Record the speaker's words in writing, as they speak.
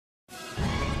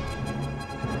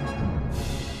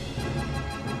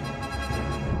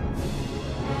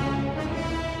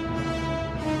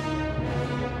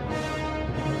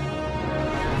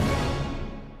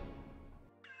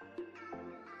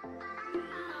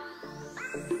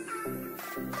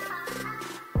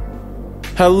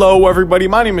Hello everybody,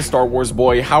 my name is Star Wars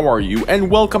Boy, how are you? And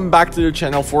welcome back to the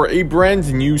channel for a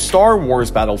brand new Star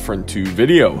Wars Battlefront 2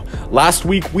 video. Last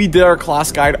week we did our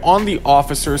class guide on the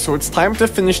officer, so it's time to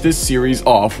finish this series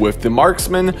off with the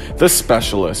marksman, the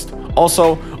specialist.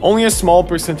 Also, only a small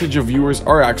percentage of viewers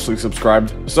are actually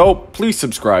subscribed, so please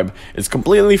subscribe. It's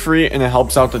completely free and it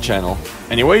helps out the channel.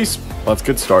 Anyways, let's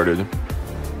get started.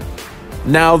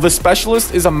 Now, the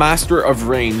Specialist is a master of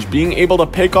range, being able to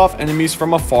pick off enemies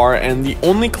from afar and the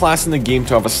only class in the game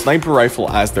to have a sniper rifle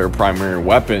as their primary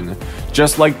weapon.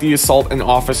 Just like the Assault and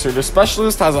Officer, the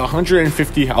Specialist has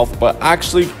 150 health but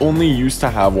actually only used to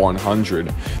have 100.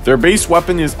 Their base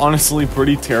weapon is honestly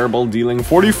pretty terrible, dealing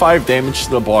 45 damage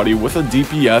to the body with a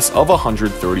DPS of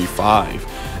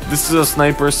 135. This is a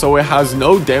sniper, so it has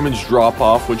no damage drop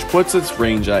off, which puts its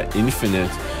range at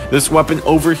infinite. This weapon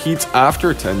overheats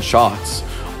after 10 shots.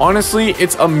 Honestly,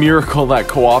 it's a miracle that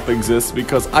co-op exists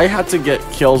because I had to get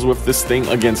kills with this thing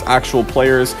against actual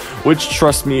players, which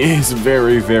trust me is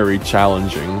very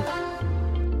challenging.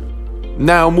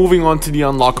 Now, moving on to the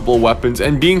unlockable weapons,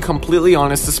 and being completely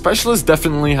honest, the Specialist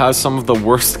definitely has some of the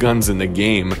worst guns in the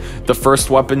game. The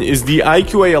first weapon is the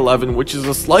IQA-11, which is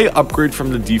a slight upgrade from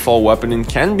the default weapon and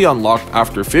can be unlocked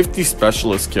after 50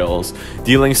 Specialist kills,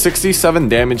 dealing 67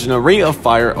 damage and a rate of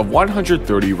fire of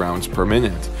 130 rounds per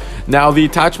minute. Now, the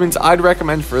attachments I'd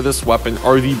recommend for this weapon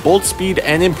are the bolt speed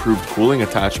and improved cooling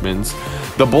attachments.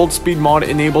 The bolt speed mod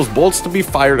enables bolts to be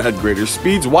fired at greater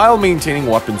speeds while maintaining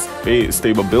weapon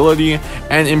stability,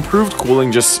 and improved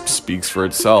cooling just speaks for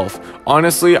itself.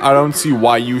 Honestly, I don't see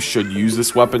why you should use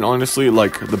this weapon, honestly.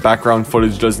 Like, the background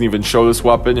footage doesn't even show this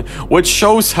weapon, which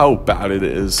shows how bad it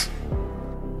is.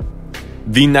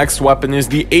 The next weapon is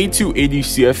the A280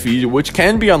 CFE, which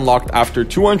can be unlocked after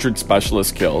 200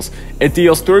 Specialist kills. It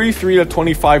deals 33 to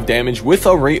 25 damage with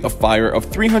a rate of fire of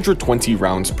 320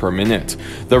 rounds per minute.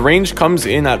 The range comes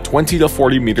in at 20 to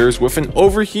 40 meters with an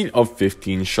overheat of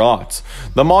 15 shots.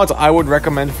 The mods I would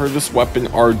recommend for this weapon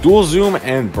are Dual Zoom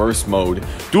and Burst Mode.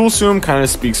 Dual Zoom kind of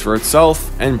speaks for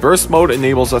itself, and Burst Mode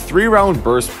enables a 3-round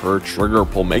burst per trigger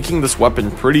pull, making this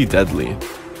weapon pretty deadly.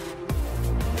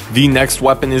 The next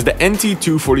weapon is the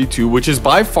NT242, which is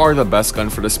by far the best gun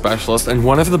for the Specialist and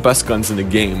one of the best guns in the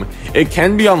game. It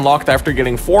can be unlocked after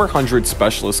getting 400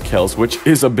 Specialist kills, which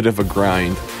is a bit of a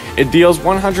grind. It deals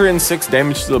 106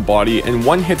 damage to the body and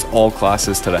one hits all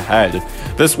classes to the head.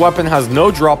 This weapon has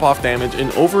no drop-off damage and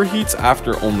overheats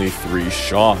after only 3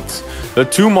 shots. The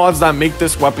two mods that make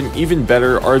this weapon even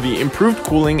better are the improved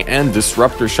cooling and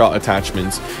disruptor shot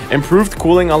attachments. Improved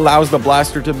cooling allows the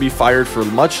blaster to be fired for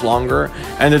much longer,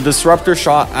 and the disruptor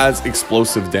shot adds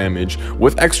explosive damage,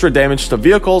 with extra damage to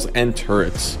vehicles and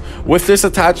turrets. With this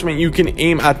attachment, you can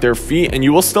aim at their feet and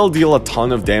you will still deal a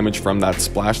ton of damage from that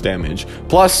splash damage.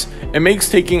 Plus, it makes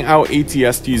taking out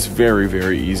ATSTs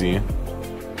very easy.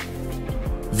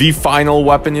 The final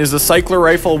weapon is the Cycler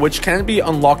Rifle, which can be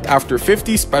unlocked after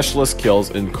 50 Specialist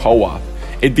kills in co-op.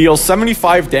 It deals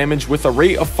 75 damage with a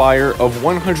rate of fire of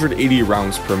 180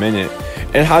 rounds per minute.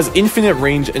 It has infinite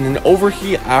range and an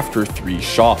overheat after 3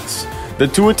 shots. The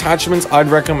two attachments I'd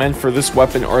recommend for this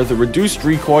weapon are the reduced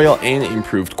recoil and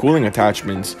improved cooling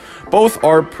attachments. Both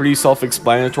are pretty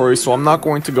self-explanatory, so I'm not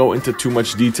going to go into too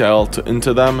much detail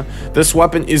into them. This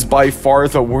weapon is by far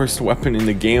the worst weapon in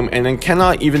the game, and it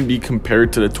cannot even be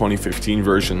compared to the 2015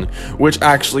 version, which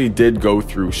actually did go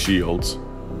through shields.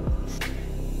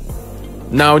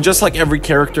 Now, just like every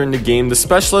character in the game, the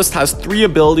Specialist has 3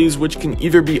 abilities which can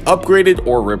either be upgraded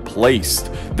or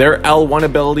replaced. Their L1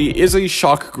 ability is a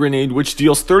shock grenade, which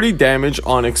deals 30 damage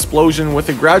on explosion with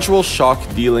a gradual shock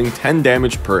dealing 10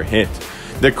 damage per hit.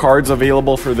 The cards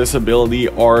available for this ability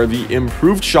are the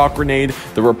Improved Shock Grenade,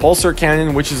 the Repulsor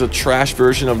Cannon, which is a trash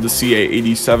version of the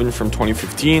CA-87 from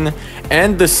 2015,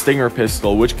 and the Stinger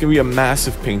Pistol, which can be a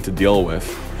massive pain to deal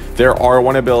with. Their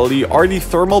R1 ability are the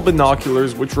Thermal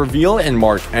Binoculars, which reveal and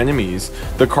mark enemies.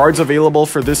 The cards available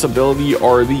for this ability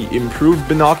are the Improved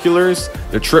Binoculars,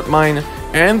 the Trip Mine,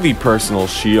 and the Personal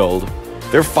Shield.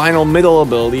 Their final middle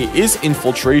ability is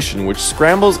Infiltration, which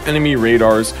scrambles enemy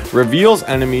radars, reveals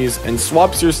enemies, and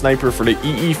swaps your sniper for the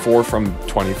EE4 from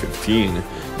 2015.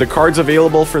 The cards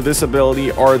available for this ability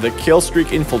are the Kill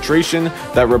Streak Infiltration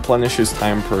that replenishes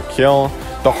time per kill,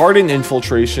 the Hardened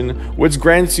Infiltration, which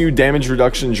grants you damage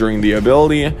reduction during the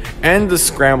ability, and the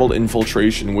Scrambled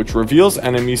Infiltration, which reveals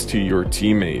enemies to your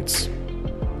teammates.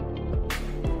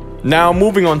 Now,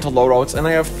 moving on to loadouts, and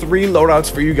I have 3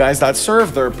 loadouts for you guys that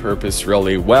serve their purpose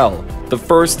really well. The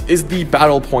first is the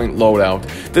Battle Point loadout.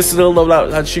 This is a loadout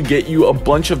that should get you a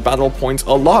bunch of battle points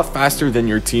a lot faster than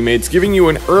your teammates, giving you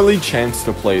an early chance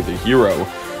to play the hero.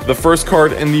 The first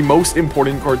card and the most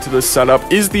important card to this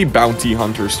setup is the Bounty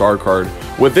Hunter star card.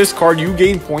 With this card, you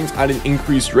gain points at an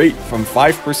increased rate from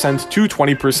 5% to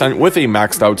 20% with a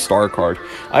maxed out star card.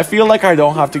 I feel like I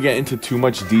don't have to get into too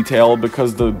much detail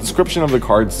because the description of the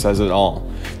card says it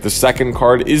all. The second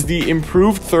card is the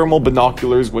improved thermal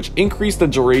binoculars, which increase the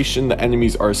duration the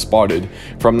enemies are spotted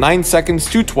from 9 seconds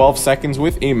to 12 seconds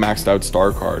with a maxed out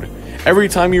star card. Every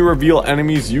time you reveal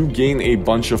enemies, you gain a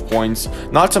bunch of points,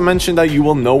 not to mention that you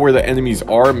will know where the enemies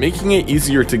are, making it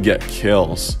easier to get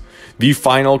kills. The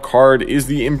final card is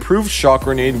the improved shock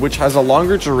grenade, which has a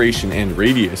longer duration and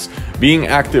radius, being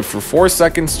active for 4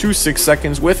 seconds to 6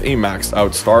 seconds with a maxed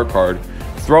out star card.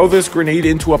 Throw this grenade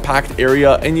into a packed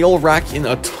area and you'll rack in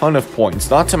a ton of points,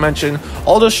 not to mention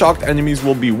all the shocked enemies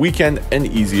will be weakened and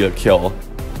easy to kill.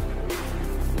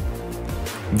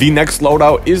 The next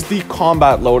loadout is the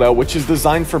combat loadout, which is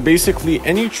designed for basically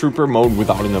any trooper mode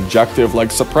without an objective like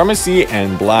Supremacy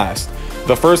and Blast.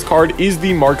 The first card is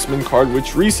the Marksman card,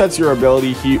 which resets your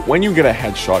ability heat when you get a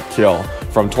headshot kill,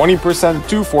 from 20%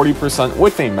 to 40%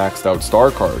 with a maxed out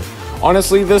star card.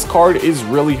 Honestly, this card is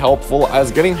really helpful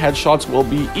as getting headshots will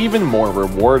be even more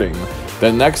rewarding.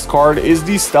 The next card is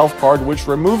the Stealth card, which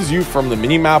removes you from the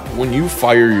minimap when you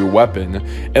fire your weapon.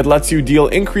 It lets you deal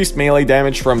increased melee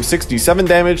damage from 67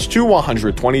 damage to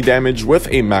 120 damage with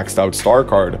a maxed out star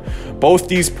card. Both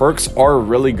these perks are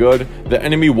really good. The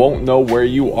enemy won't know where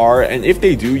you are, and if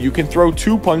they do, you can throw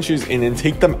 2 punches in and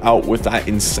take them out with that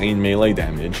insane melee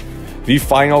damage. The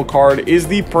final card is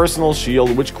the Personal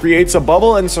Shield, which creates a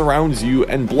bubble and surrounds you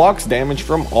and blocks damage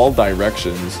from all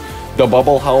directions. The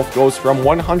bubble health goes from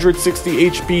 160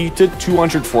 HP to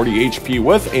 240 HP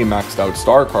with a maxed out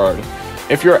star card.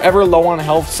 If you're ever low on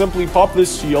health, simply pop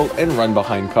this shield and run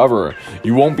behind cover.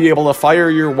 You won't be able to fire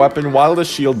your weapon while the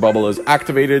shield bubble is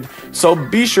activated, so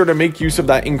be sure to make use of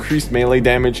that increased melee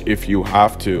damage if you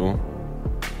have to.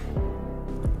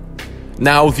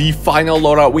 Now, the final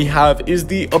loadout we have is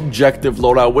the Objective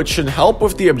loadout, which should help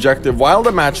with the objective while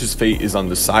the match's fate is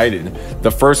undecided.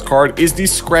 The first card is the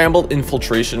Scrambled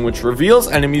Infiltration, which reveals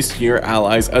enemies to your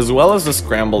allies as well as the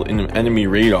scrambled enemy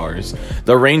radars.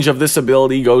 The range of this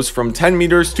ability goes from 10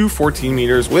 meters to 14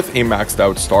 meters with a maxed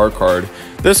out star card.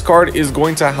 This card is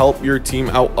going to help your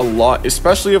team out a lot,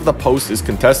 especially if the post is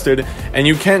contested and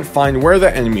you can't find where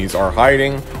the enemies are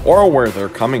hiding or where they're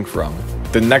coming from.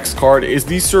 The next card is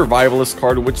the Survivalist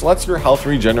card, which lets your health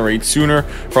regenerate sooner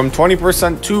from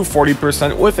 20% to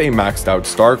 40% with a maxed out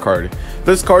star card.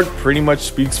 This card pretty much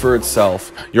speaks for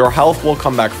itself. Your health will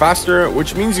come back faster,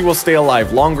 which means you will stay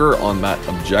alive longer on that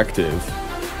objective.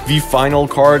 The final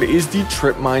card is the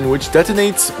Trip Mine, which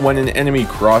detonates when an enemy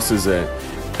crosses it.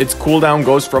 Its cooldown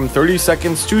goes from 30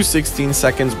 seconds to 16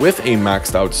 seconds with a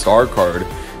maxed out star card.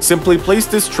 Simply place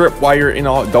this trip while you're in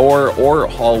a door or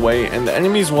hallway and the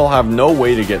enemies will have no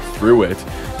way to get through it.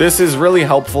 This is really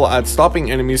helpful at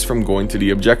stopping enemies from going to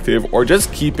the objective or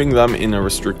just keeping them in a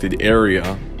restricted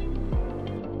area.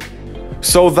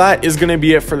 So that is going to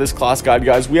be it for this class guide,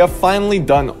 guys. We have finally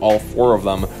done all 4 of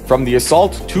them, from the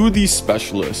Assault to the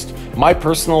Specialist. My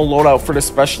personal loadout for the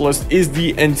Specialist is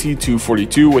the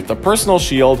NT242 with the Personal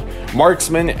Shield,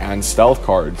 Marksman, and Stealth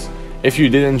cards. If you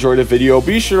did enjoy the video,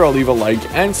 be sure to leave a like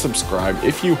and subscribe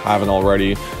if you haven't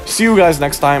already. See you guys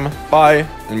next time, bye,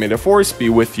 and may the force be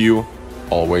with you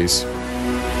always.